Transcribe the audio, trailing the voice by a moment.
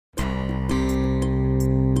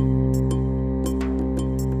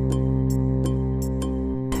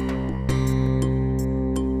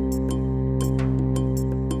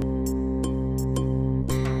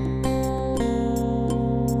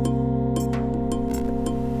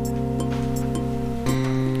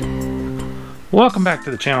Welcome back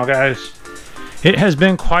to the channel, guys. It has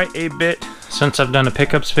been quite a bit since I've done a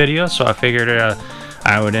pickups video, so I figured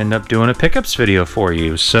I would end up doing a pickups video for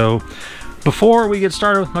you. So before we get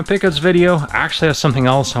started with my pickups video, I actually have something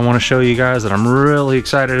else I want to show you guys that I'm really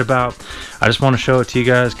excited about. I just want to show it to you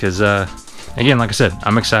guys because again, like I said,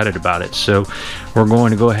 I'm excited about it. So we're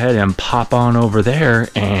going to go ahead and pop on over there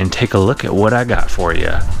and take a look at what I got for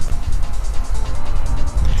you.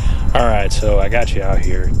 Alright, so I got you out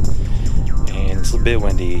here, and it's a bit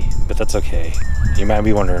windy, but that's okay. You might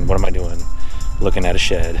be wondering, what am I doing looking at a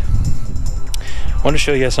shed? I want to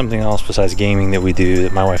show you guys something else besides gaming that we do,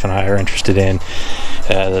 that my wife and I are interested in.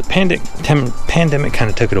 The pandemic kind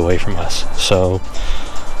of took it away from us. So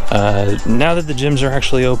now that the gyms are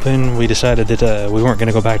actually open, we decided that we weren't going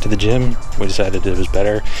to go back to the gym. We decided it was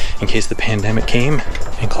better in case the pandemic came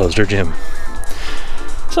and closed our gym.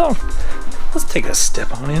 So let's take a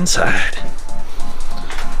step on inside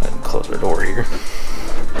and close our door here.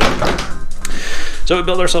 So we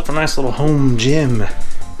built ourselves a nice little home gym.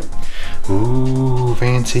 Ooh,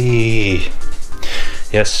 fancy.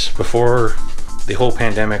 Yes, before the whole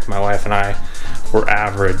pandemic, my wife and I were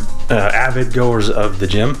avid goers of the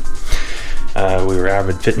gym. We were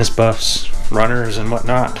avid fitness buffs, runners and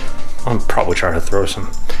whatnot. I'll probably try to throw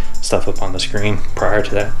some stuff up on the screen prior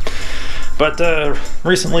to that. But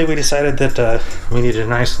recently we decided that we needed a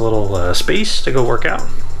nice little space to go work out.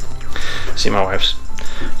 See my wife's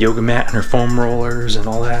yoga mat and her foam rollers and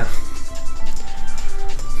all that.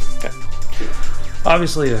 Okay.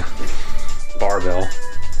 Obviously a barbell,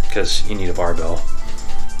 because you need a barbell.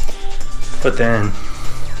 But then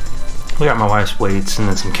we got my wife's weights and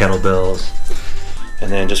then some kettlebells.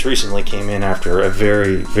 And then just recently came in after a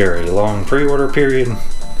very, very long pre-order period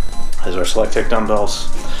as our Select Tech dumbbells.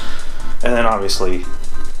 And then obviously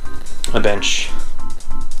a bench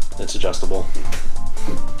that's adjustable.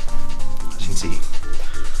 As you can see,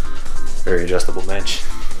 very adjustable bench.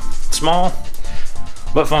 Small,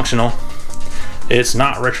 but functional. It's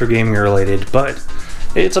not retro gaming related, but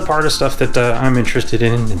it's a part of stuff that I'm interested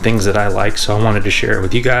in and things that I like, so I wanted to share it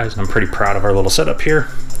with you guys. I'm pretty proud of our little setup here.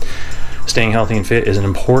 Staying healthy and fit is an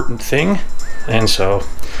important thing, and so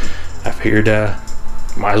I figured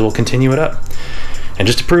might as well continue it up. And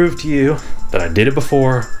just to prove to you that I did it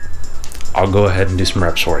before, I'll go ahead and do some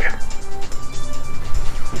reps for you.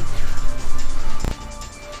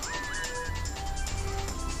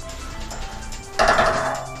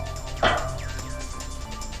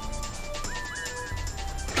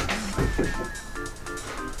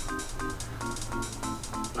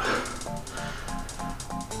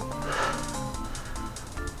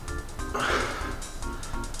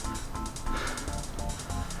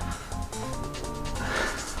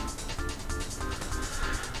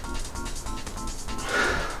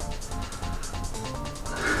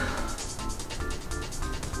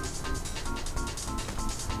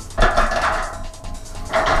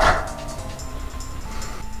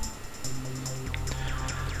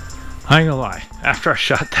 I ain't gonna lie, after I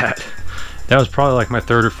shot that was probably like my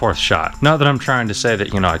third or fourth shot. Not that I'm trying to say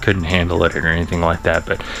that, you know, I couldn't handle it or anything like that,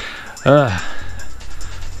 but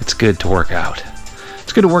it's good to work out.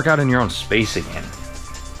 It's good to work out in your own space again.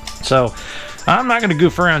 So I'm not gonna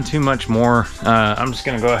goof around too much more. I'm just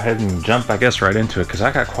gonna go ahead and jump, I guess, right into it, because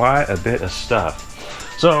I got quite a bit of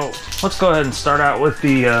stuff. So let's go ahead and start out with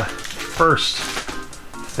the first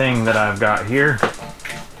thing that I've got here.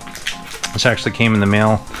 This actually came in the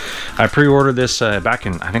mail. I pre-ordered this back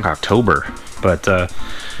in, I think, October, but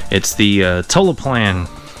it's the Toloplan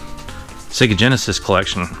Sega Genesis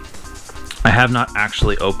collection. I have not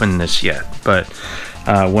actually opened this yet, but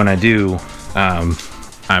when I do, I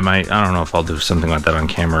don't know if I'll do something like that on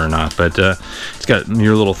camera or not, but it's got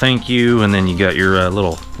your little thank you, and then you got your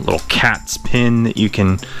little cat's pin that you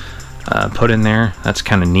can put in there. That's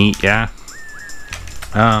kind of neat, yeah.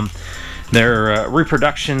 They're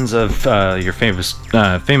reproductions of your famous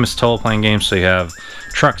Toloplan games. So you have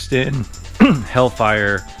Truxton,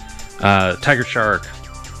 Hellfire, Tiger Shark,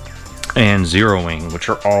 and Zero Wing, which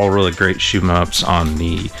are all really great shoot 'em ups on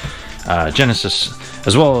the Genesis,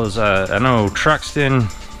 as well as I know Truxton,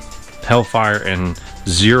 Hellfire, and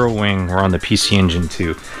Zero Wing were on the PC Engine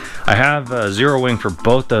too. I have Zero Wing for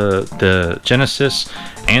both the Genesis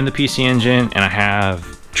and the PC Engine, and I have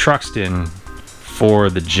Truxton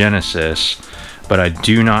for the Genesis, but I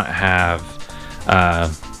do not have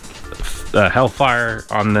Hellfire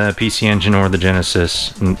on the PC Engine or the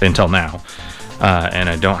Genesis until now, and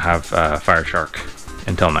I don't have Fire Shark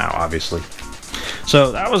until now, obviously.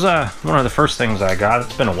 So that was one of the first things I got.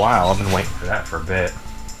 It's been a while. I've been waiting for that for a bit.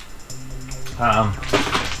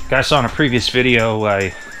 Guys saw in a previous video,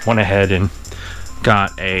 I went ahead and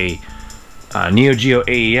got a Neo Geo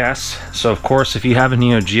AES. So of course, if you have a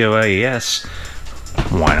Neo Geo AES,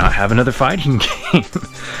 why not have another fighting game?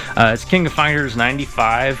 It's King of Fighters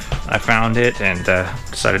 95. I found it and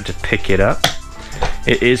decided to pick it up.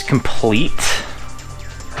 It is complete.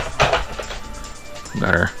 We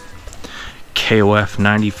got our KOF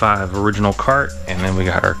 95 original cart, and then we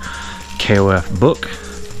got our KOF book,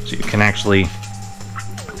 so you can actually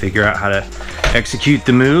figure out how to execute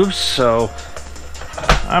the moves. So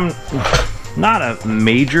I'm not a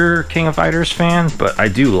major King of Fighters fan, but I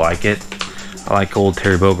do like it. I like old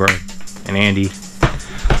Terry Bogard and Andy.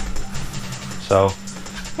 So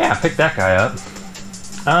yeah, I picked that guy up.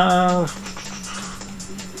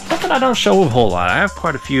 Something I don't show a whole lot. I have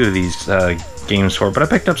quite a few of these games for, but I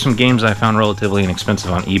picked up some games I found relatively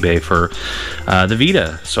inexpensive on eBay for the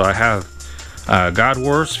Vita. So I have God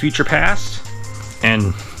Wars Future Past,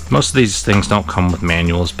 and most of these things don't come with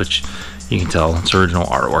manuals, but you can tell it's original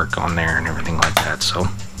artwork on there and everything like that, so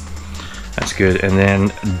that's good. And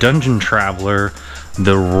then Dungeon Traveler,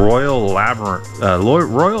 the Royal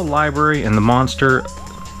Library and the Monster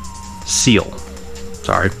Seal.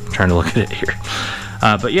 Sorry, I'm trying to look at it here.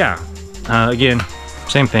 But yeah, again,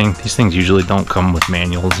 same thing. These things usually don't come with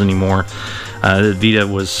manuals anymore. The Vita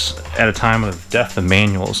was at a time of death of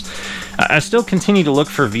manuals. I still continue to look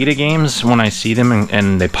for Vita games when I see them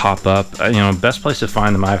and they pop up. You know, best place to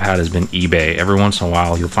find them I've had has been eBay. Every once in a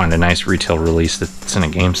while you'll find a nice retail release that's in a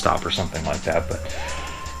GameStop or something like that, but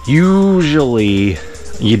usually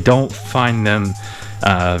you don't find them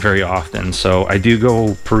very often. So I do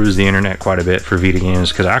go peruse the internet quite a bit for Vita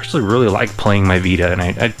games because I actually really like playing my Vita, and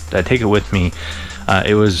I take it with me.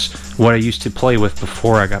 It was what I used to play with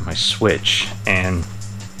before I got my Switch, and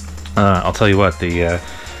I'll tell you what,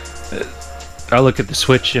 I look at the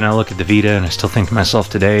Switch and I look at the Vita, and I still think to myself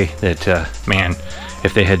today that, man,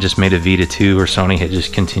 if they had just made a Vita 2 or Sony had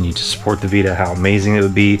just continued to support the Vita, how amazing it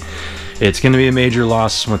would be. It's going to be a major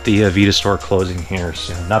loss with the Vita store closing here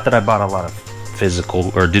soon. Not that I bought a lot of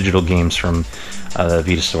physical or digital games from the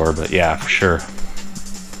Vita store, but yeah, for sure,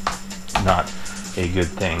 not a good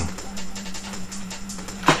thing.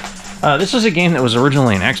 This was a game that was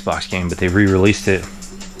originally an Xbox game, but they re-released it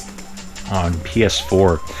on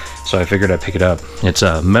PS4, so I figured I'd pick it up. It's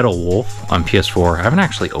a Metal Wolf on PS4. I haven't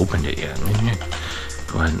actually opened it yet. Maybe I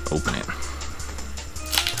go ahead and open it.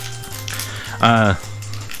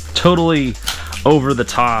 Totally over the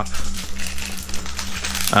top,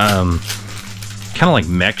 kind of like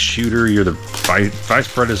mech shooter. You're the vice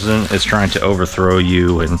president is trying to overthrow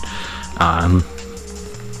you, and come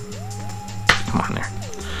on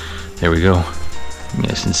there we go. You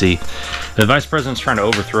guys can see the vice president's trying to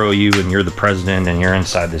overthrow you, and you're the president, and you're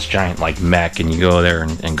inside this giant like mech, and you go there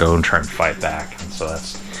and go and try and fight back. And so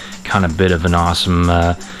that's kind of a bit of an awesome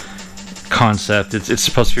concept. It's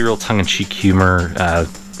supposed to be real tongue-in-cheek humor.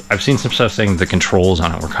 I've seen some stuff saying the controls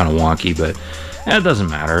on it were kind of wonky, but it doesn't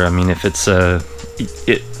matter. I mean, if it's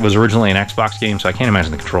it was originally an Xbox game, so I can't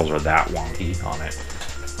imagine the controls are that wonky on it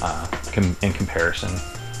in comparison.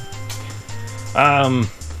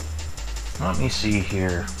 Let me see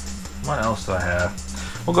here. What else do I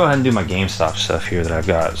have? We'll go ahead and do my GameStop stuff here that I've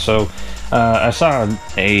got. So I saw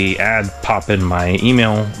a ad pop in my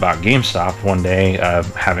email about GameStop one day,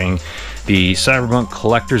 having the Cyberpunk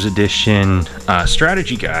Collector's Edition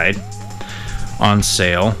strategy guide on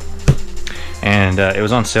sale. And it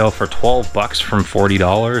was on sale for $12 from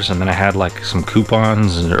 $40, and then I had like some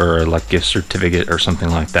coupons or like gift certificate or something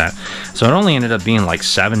like that. So it only ended up being like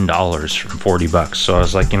 $7 from $40. So I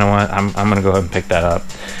was like, you know what, I'm gonna go ahead and pick that up.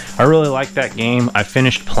 I really like that game. I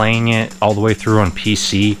finished playing it all the way through on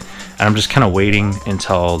PC, and I'm just kind of waiting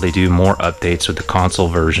until they do more updates with the console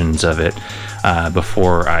versions of it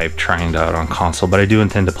before I try it out on console. But I do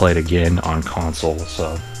intend to play it again on console.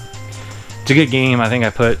 So it's a good game. I think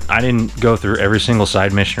I didn't go through every single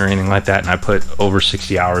side mission or anything like that, and I put over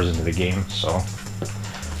 60 hours into the game, so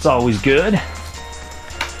it's always good.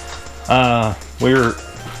 We were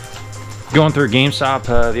going through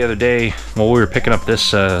GameStop the other day while we were picking up this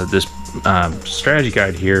strategy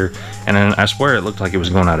guide here, and I swear it looked like it was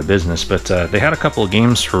going out of business, but they had a couple of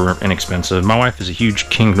games for inexpensive. My wife is a huge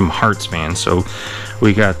Kingdom Hearts fan, so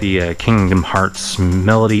we got the Kingdom Hearts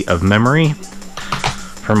Melody of Memory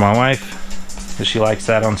for my wife, because she likes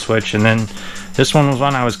that on Switch. And then this one was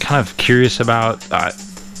one I was kind of curious about. I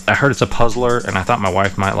heard it's a puzzler, and I thought my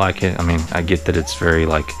wife might like it. I mean, I get that it's very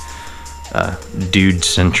like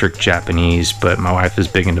dude-centric Japanese, but my wife is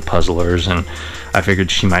big into puzzlers, and I figured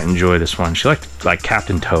she might enjoy this one. She liked like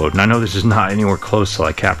Captain Toad, and I know this is not anywhere close to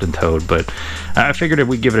like Captain Toad, but I figured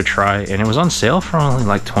we'd give it a try, and it was on sale for only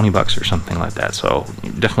like $20 or something like that. So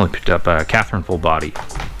definitely picked up Catherine Full Body.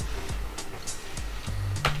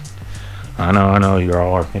 I know, you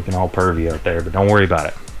all are thinking all pervy out there, but don't worry about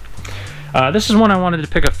it. This is one I wanted to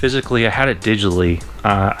pick up physically. I had it digitally.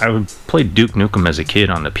 I played Duke Nukem as a kid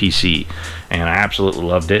on the PC, and I absolutely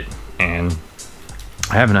loved it. And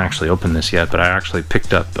I haven't actually opened this yet, but I actually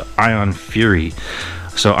picked up Ion Fury.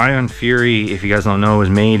 So Ion Fury, if you guys don't know, was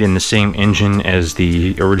made in the same engine as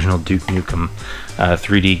the original Duke Nukem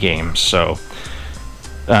 3D game. So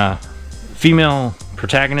female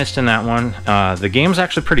protagonist in that one. The game's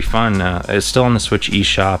actually pretty fun. It's still on the Switch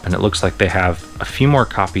eShop, and it looks like they have a few more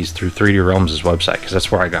copies through 3D Realms' website, because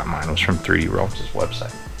that's where I got mine, was from 3D Realms'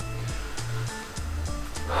 website.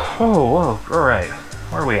 Oh, whoa, alright.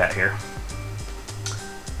 Where are we at here?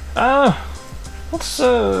 We'll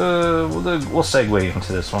segue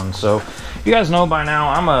into this one. So, you guys know by now,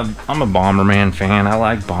 I'm a Bomberman fan. I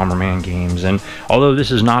like Bomberman games, and although this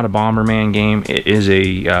is not a Bomberman game, it is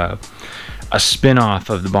a spin-off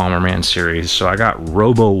of the Bomberman series. So I got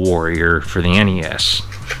Robo Warrior for the NES.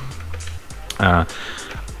 I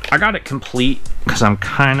got it complete because I'm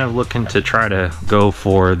kind of looking to try to go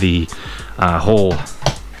for the whole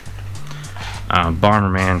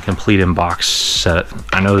Bomberman complete in box set.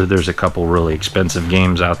 I know that there's a couple really expensive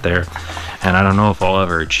games out there, and I don't know if I'll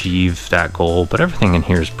ever achieve that goal, but everything in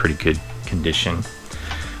here is pretty good condition.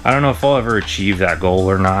 I don't know if I'll ever achieve that goal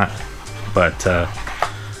or not, but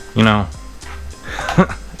you know,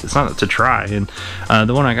 it's not to try. And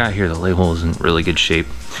the one I got here, the label is in really good shape.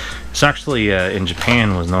 It's actually in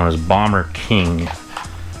Japan was known as Bomber King,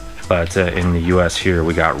 but in the US here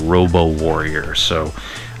we got Robo Warrior. So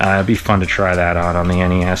it'd be fun to try that out on the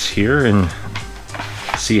NES here and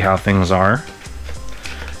see how things are.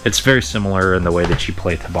 It's very similar in the way that you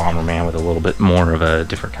play the Bomberman, with a little bit more of a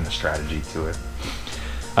different kind of strategy to it.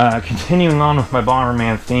 Continuing on with my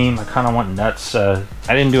Bomberman theme, I kind of went nuts. I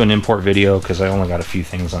didn't do an import video because I only got a few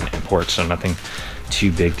things on import, so nothing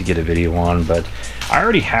too big to get a video on, but I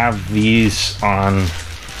already have these on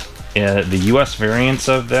the US variants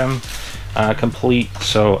of them complete,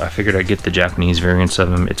 so I figured I'd get the Japanese variants of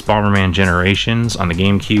them. It's Bomberman Generations on the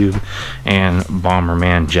GameCube and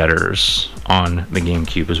Bomberman Jetters on the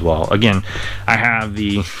GameCube as well. Again, I have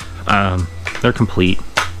the they're complete,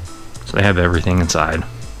 so they have everything inside,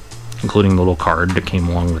 including the little card that came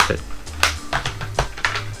along with it.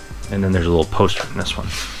 And then there's a little poster in this one.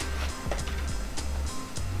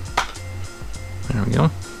 There we go,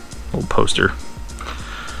 little poster.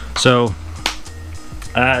 So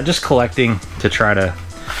just collecting to try to,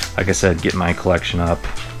 like I said, get my collection up.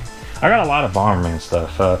 I got a lot of Bomberman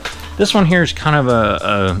stuff. This one here is kind of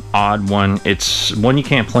a odd one. It's one you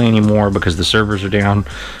can't play anymore because the servers are down,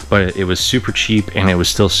 but it was super cheap and it was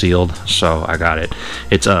still sealed, so I got it.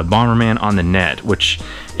 It's Bomberman on the Net, which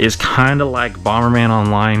is kind of like Bomberman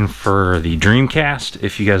Online for the Dreamcast,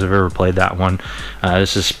 if you guys have ever played that one.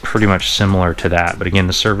 This is pretty much similar to that, but again,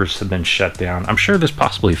 the servers have been shut down. I'm sure there's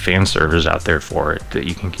possibly fan servers out there for it that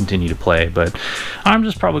you can continue to play, but I'm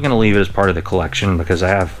just probably going to leave it as part of the collection because I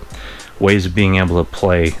have ways of being able to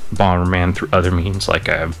play Bomberman through other means. Like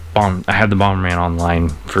I had the Bomberman Online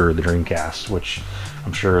for the Dreamcast, which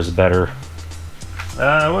I'm sure is better.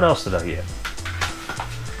 What else did I get?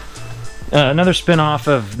 Another spin-off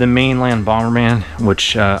of the mainland Bomberman,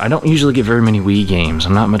 which I don't usually get very many Wii games.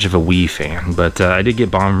 I'm not much of a Wii fan, but I did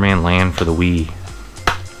get Bomberman Land for the Wii,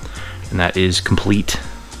 and that is complete.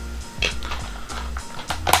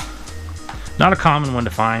 Not a common one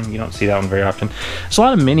to find. You don't see that one very often. There's a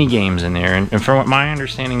lot of mini games in there, and from what my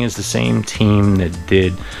understanding is, the same team that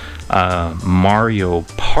did Mario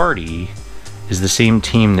Party is the same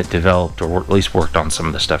team that developed, or at least worked on some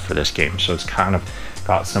of the stuff for this game. So it's kind of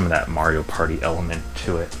got some of that Mario Party element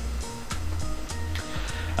to it.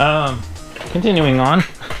 Continuing on,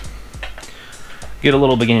 get a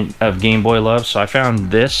little bit of Game Boy love. So I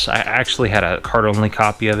found this. I actually had a card-only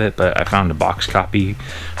copy of it, but I found a box copy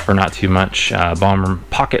for not too much.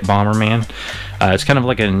 Pocket Bomberman. It's kind of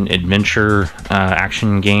like an adventure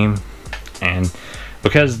action game, and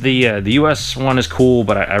because the US one is cool,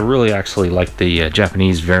 but I really actually like the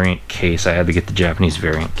Japanese variant case. I had to get the Japanese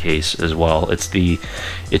variant case as well. It's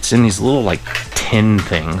in these little like tin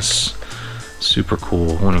things. Super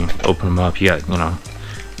cool. When you open them up, you got, you know,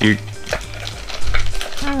 you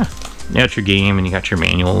got your game and you got your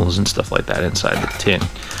manuals and stuff like that inside the tin.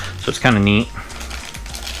 So it's kind of neat.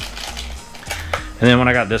 And then when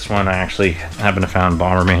I got this one, I actually happened to found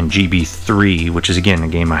Bomberman GB3, which is again a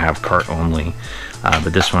game I have cart only.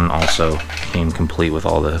 But this one also came complete with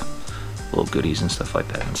all the little goodies and stuff like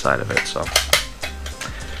that inside of it. So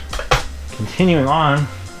continuing on,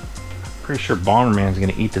 Pretty sure Bomberman's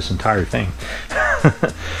gonna eat this entire thing.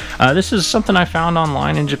 This is something I found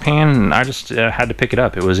online in Japan, and I just had to pick it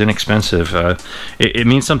up. It was inexpensive. It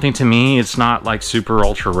means something to me. It's not like super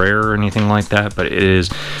ultra rare or anything like that, but it is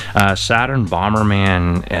Saturn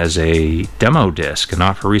Bomberman as a demo disc,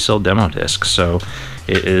 not for resale demo disc. So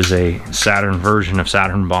it is a Saturn version of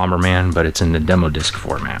Saturn Bomberman, but it's in the demo disc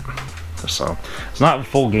format. So it's not a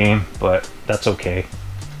full game, but that's okay.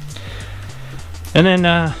 And then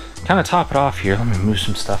kind of top it off here, let me move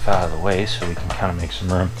some stuff out of the way so we can kind of make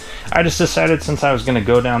some room. I just decided, since I was going to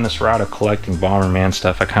go down this route of collecting Bomberman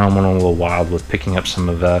stuff, I kind of went a little wild with picking up some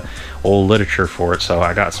of the old literature for it. So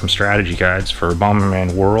I got some strategy guides for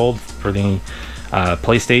Bomberman World for the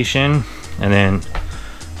PlayStation, and then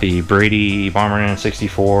the Brady Bomberman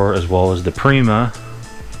 64, as well as the Prima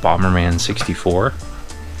Bomberman 64.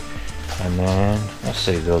 And then I'll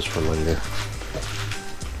save those for later.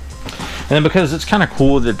 And then, because it's kind of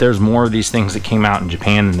cool that there's more of these things that came out in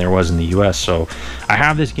Japan than there was in the US, so I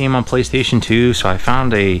have this game on PlayStation 2, so I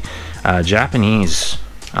found a Japanese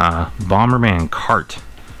Bomberman cart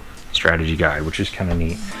strategy guide, which is kind of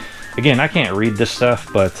neat. Again, I can't read this stuff,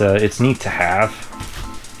 but it's neat to have.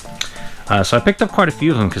 So I picked up quite a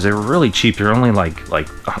few of them because they were really cheap. They're only like a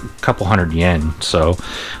couple hundred yen. So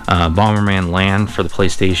Bomberman Land for the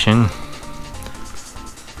PlayStation.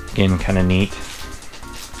 Again, kind of neat.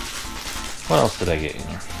 What else did I get in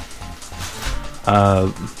here?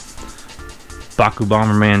 Baku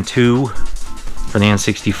Bomberman 2 for the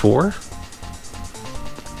N64.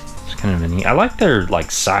 It's kind of neat. I like their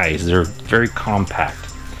size. They're very compact.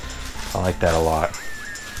 I like that a lot.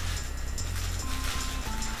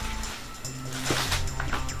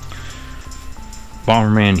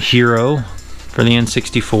 Bomberman Hero for the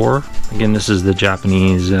N64. Again, this is the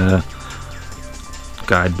Japanese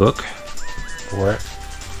guidebook for it.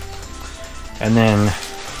 And then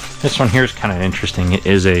this one here is kind of interesting. It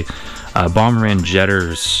is a Bomberman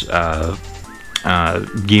Jetter's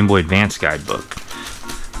Game Boy Advance guidebook.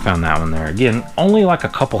 Found that one there. Again, only like a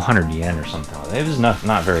couple hundred yen or something. It was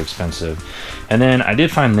not very expensive. And then I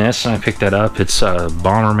did find this, and I picked that up. It's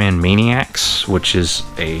Bomberman Maniacs, which is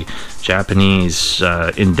a Japanese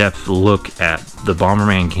in-depth look at the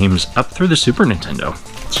Bomberman games up through the Super Nintendo.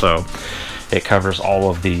 So it covers all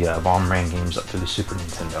of the Bomberman games up through the Super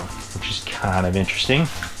Nintendo, which is kind of interesting.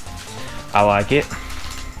 I like it.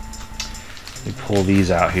 Let me pull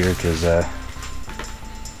these out here because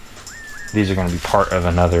these are going to be part of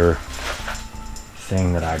another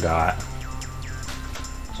thing that I got.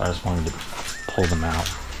 So I just wanted to pull them out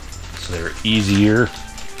so they're easier.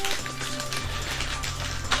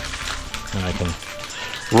 And I can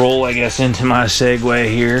roll, I guess, into my segue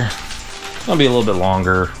here. It'll be a little bit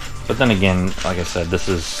longer. But then again, like I said, I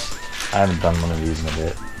haven't done one of these in a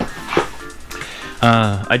bit.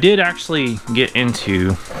 I did actually get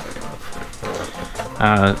into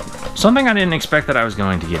something I didn't expect that I was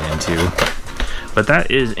going to get into, but that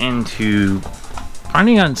is into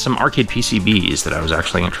finding on some arcade PCBs that I was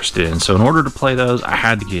actually interested in. So in order to play those, I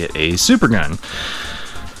had to get a super gun.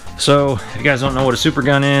 So if you guys don't know what a super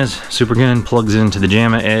gun is, super gun plugs into the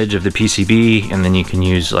JAMA edge of the PCB, and then you can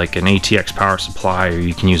use like an ATX power supply, or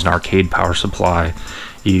you can use an arcade power supply.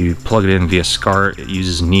 You plug it in via SCART. It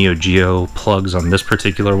uses Neo Geo plugs on this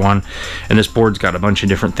particular one, and this board's got a bunch of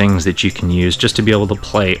different things that you can use just to be able to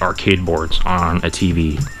play arcade boards on a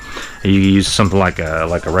TV. You use something like a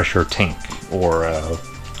Retro Tank or a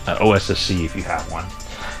OSSC if you have one.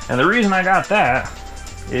 And the reason I got that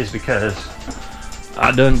is because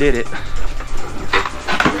I done did it.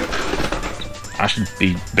 I should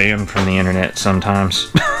be banned from the internet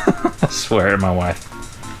sometimes. I swear at my wife.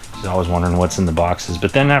 She's always wondering what's in the boxes.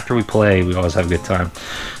 But then after we play, we always have a good time.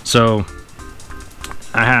 So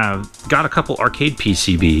I have got a couple arcade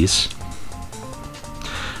PCBs.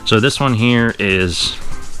 So this one here is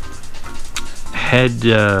Head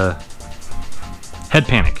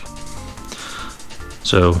Panic.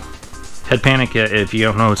 So Head Panic, if you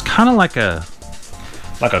don't know, it's kind of like a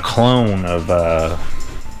clone of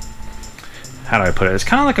how do I put it? It's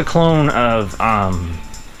kind of like a clone of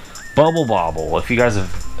Bubble Bobble. If you guys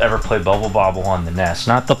have ever played Bubble Bobble on the NES,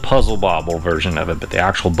 not the Puzzle Bobble version of it, but the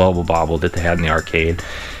actual Bubble Bobble that they had in the arcade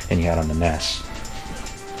and you had on the NES.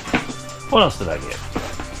 What else did I get?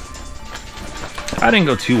 I didn't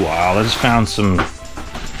go too wild. I just found some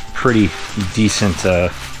pretty decent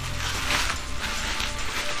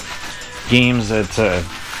games that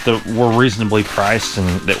were reasonably priced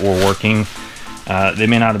and that were working. They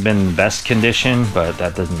may not have been in the best condition, but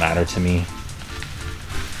that doesn't matter to me.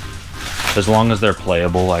 As long as they're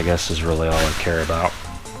playable, I guess, is really all I care about.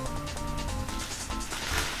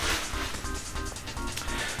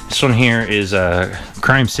 As This one here is a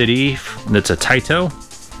Crime City. That's a Taito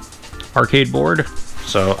arcade board.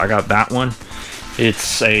 So I got that one.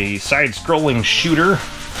 It's a side-scrolling shooter.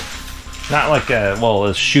 Not like a, well,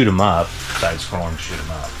 a shoot 'em up. Side-scrolling shoot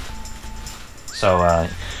 'em up. So,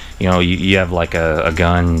 you know, you have like a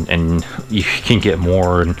gun and you can get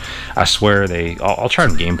more. And I swear I'll try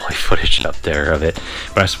some gameplay footage up there of it.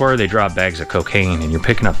 But I swear they drop bags of cocaine and you're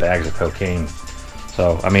picking up bags of cocaine.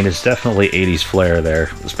 So, I mean, it's definitely 80s flair there.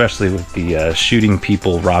 Especially with the shooting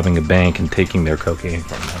people, robbing a bank and taking their cocaine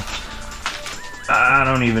from them. I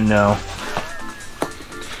don't even know.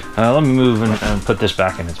 Let me move and put this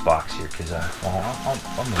back in its box here, because well,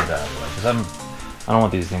 I'll move that out of the way, because I don't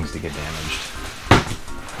want these things to get damaged.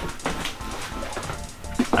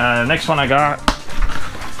 Next one I got.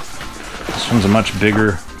 This one's a much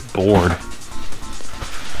bigger board.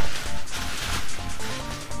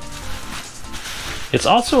 It's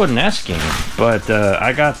also a NES game, but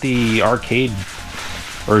I got the arcade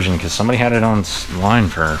version because somebody had it online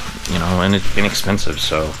for, you know, and it's inexpensive,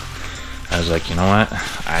 so I was like, you know what,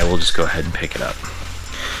 I will just go ahead and pick it up.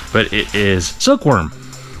 But it is Silkworm.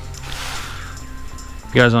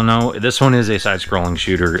 You guys don't know, this one is a side-scrolling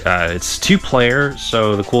shooter. It's 2-player,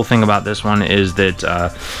 so the cool thing about this one is that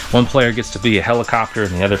one player gets to be a helicopter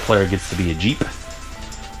and the other player gets to be a jeep.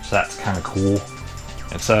 So that's kind of cool.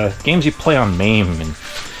 It's games you play on MAME, and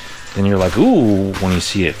then you're like, ooh, when you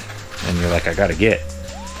see it, and you're like, I gotta get.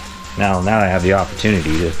 Now I have the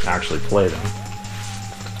opportunity to actually play them.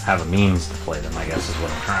 Have a means to play them, I guess is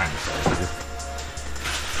what I'm trying to say.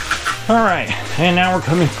 Alright, and now we're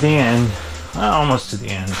coming to the end. Almost to the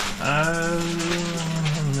end.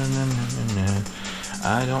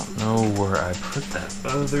 I don't know where I put that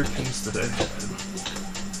other piece that I had.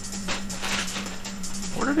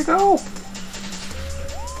 Where did it go?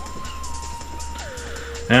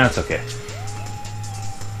 That's okay.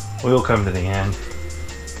 We'll come to the end.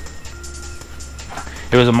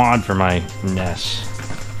 It was a mod for my NES,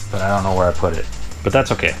 but I don't know where I put it. But that's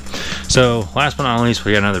okay. So, last but not least,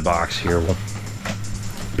 we got another box here. We'll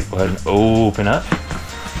go ahead and open up.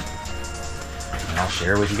 And I'll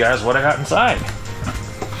share with you guys what I got inside.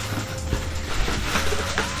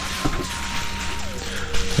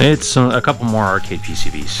 It's a couple more arcade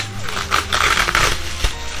PCBs.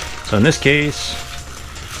 So in this case,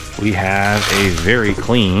 we have a very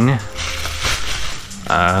clean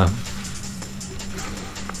I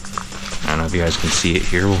don't know if you guys can see it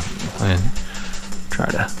here. We'll go ahead and try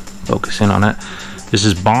to focus in on it. This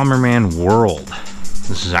is Bomberman World.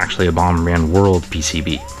 This is actually a Bomberman World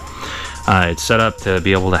PCB. It's set up to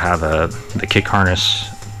be able to have the kick harness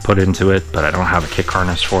put into it, but I don't have a kick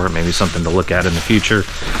harness for it. Maybe something to look at in the future.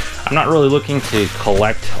 I'm not really looking to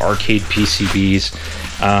collect arcade PCBs.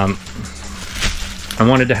 I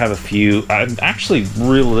wanted to have a few. I'm actually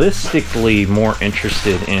realistically more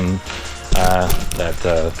interested in what is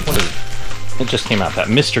it? It just came out, that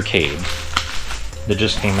Mr. Cade that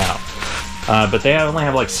just came out. But they only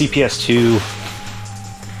have like CPS2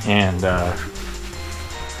 and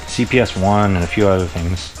CPS1 and a few other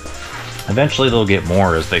things. Eventually they'll get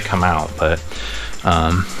more as they come out, but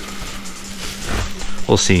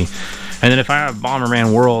we'll see. And then if I have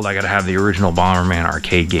Bomberman World, I gotta have the original Bomberman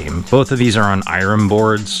arcade game. Both of these are on IRAM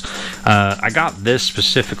boards. I got this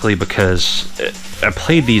specifically because I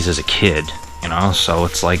played these as a kid, you know, so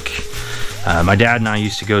it's like my dad and I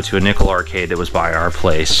used to go to a nickel arcade that was by our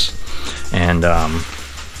place, and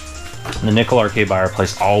the nickel arcade by our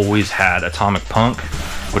place always had Atomic Punk,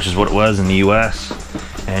 which is what it was in the US,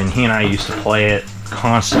 and he and I used to play it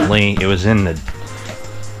constantly. It was in the,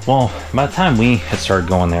 well, by the time we had started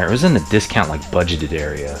going there, it was in the discount, like, budgeted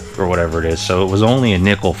area, or whatever it is, so it was only a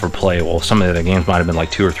nickel for play. Well, some of the games might have been like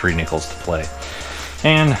 2 or 3 nickels to play.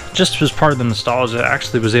 And just as part of the nostalgia, I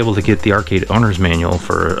actually was able to get the arcade owner's manual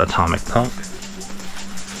for Atomic Punk.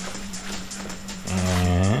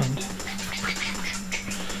 And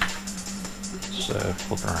so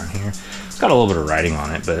flip around here. It's got a little bit of writing on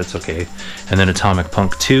it, but it's okay. And then Atomic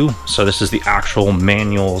Punk 2. So this is the actual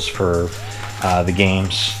manuals for the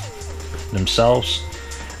games themselves.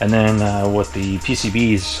 And then with the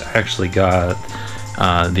PCBs, I actually got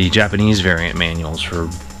the Japanese variant manuals for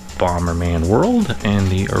Bomberman World and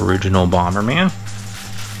the original Bomberman.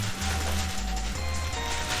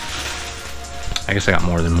 I guess I got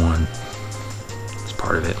more than one. It's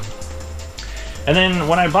part of it. And then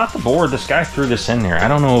when I bought the board, this guy threw this in there. I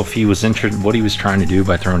don't know if he was interested, what he was trying to do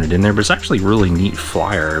by throwing it in there, but it's actually a really neat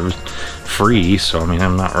flyer. It was free, so I mean,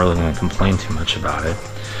 I'm not really going to complain too much about it.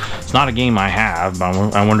 It's not a game I have,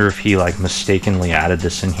 but I wonder if he like mistakenly added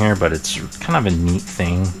this in here, but it's kind of a neat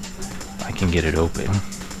thing. I can get it open.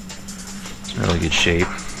 It's in really good shape.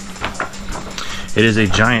 It is a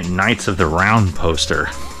giant Knights of the Round poster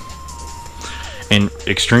in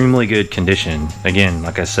extremely good condition. Again,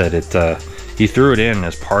 like I said, he threw it in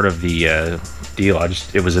as part of the deal.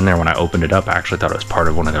 It was in there when I opened it up. I actually thought it was part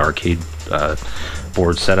of one of the arcade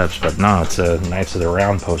board setups, but no, it's a Knights of the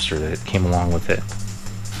Round poster that came along with it.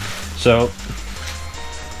 So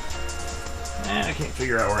I can't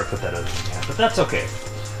figure out where I put that other thing at, but that's okay.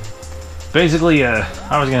 Basically,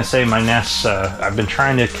 I was gonna say my NES, I've been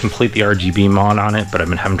trying to complete the RGB mod on it, but I've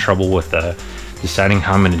been having trouble with deciding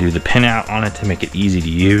how I'm gonna do the pinout on it to make it easy to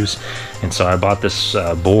use. And so I bought this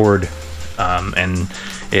board, and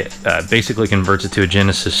it basically converts it to a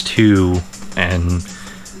Genesis 2 and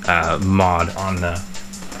mod on the,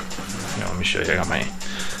 let me show you, I got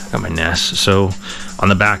my NES. So on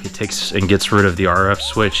the back it takes and gets rid of the RF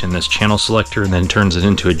switch and this channel selector, and then turns it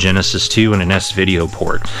into a Genesis 2 and an S-video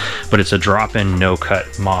port. But it's a drop-in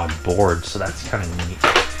no-cut mod board, so that's kind of neat,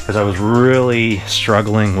 because I was really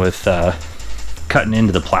struggling with cutting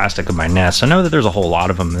into the plastic of my NES. I know that there's a whole lot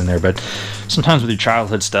of them in there, but sometimes with your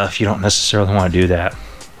childhood stuff you don't necessarily want to do that.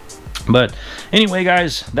 But anyway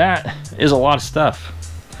guys, that is a lot of stuff.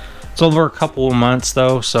 It's over a couple of months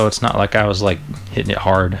though, so it's not like I was like hitting it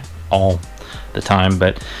hard all the time.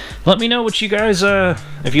 But let me know what you guys,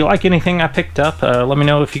 if you like anything I picked up, let me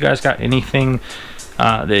know if you guys got anything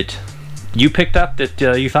that you picked up that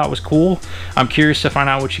you thought was cool. I'm curious to find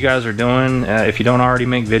out what you guys are doing. If you don't already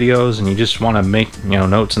make videos and you just want to make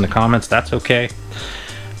notes in the comments, that's okay.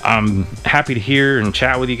 I'm happy to hear and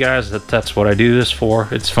chat with you guys. That's what I do this for.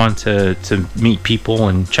 It's fun to meet people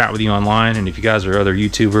and chat with you online. And if you guys are other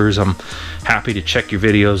YouTubers, I'm happy to check your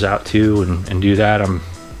videos out too and do that. I'm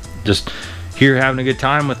just here having a good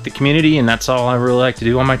time with the community, and that's all I really like to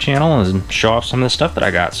do on my channel, is show off some of the stuff that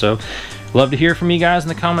I got. So love to hear from you guys in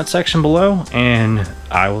the comment section below, and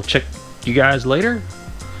I will check you guys later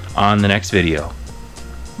on the next video.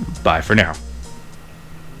 Bye for now.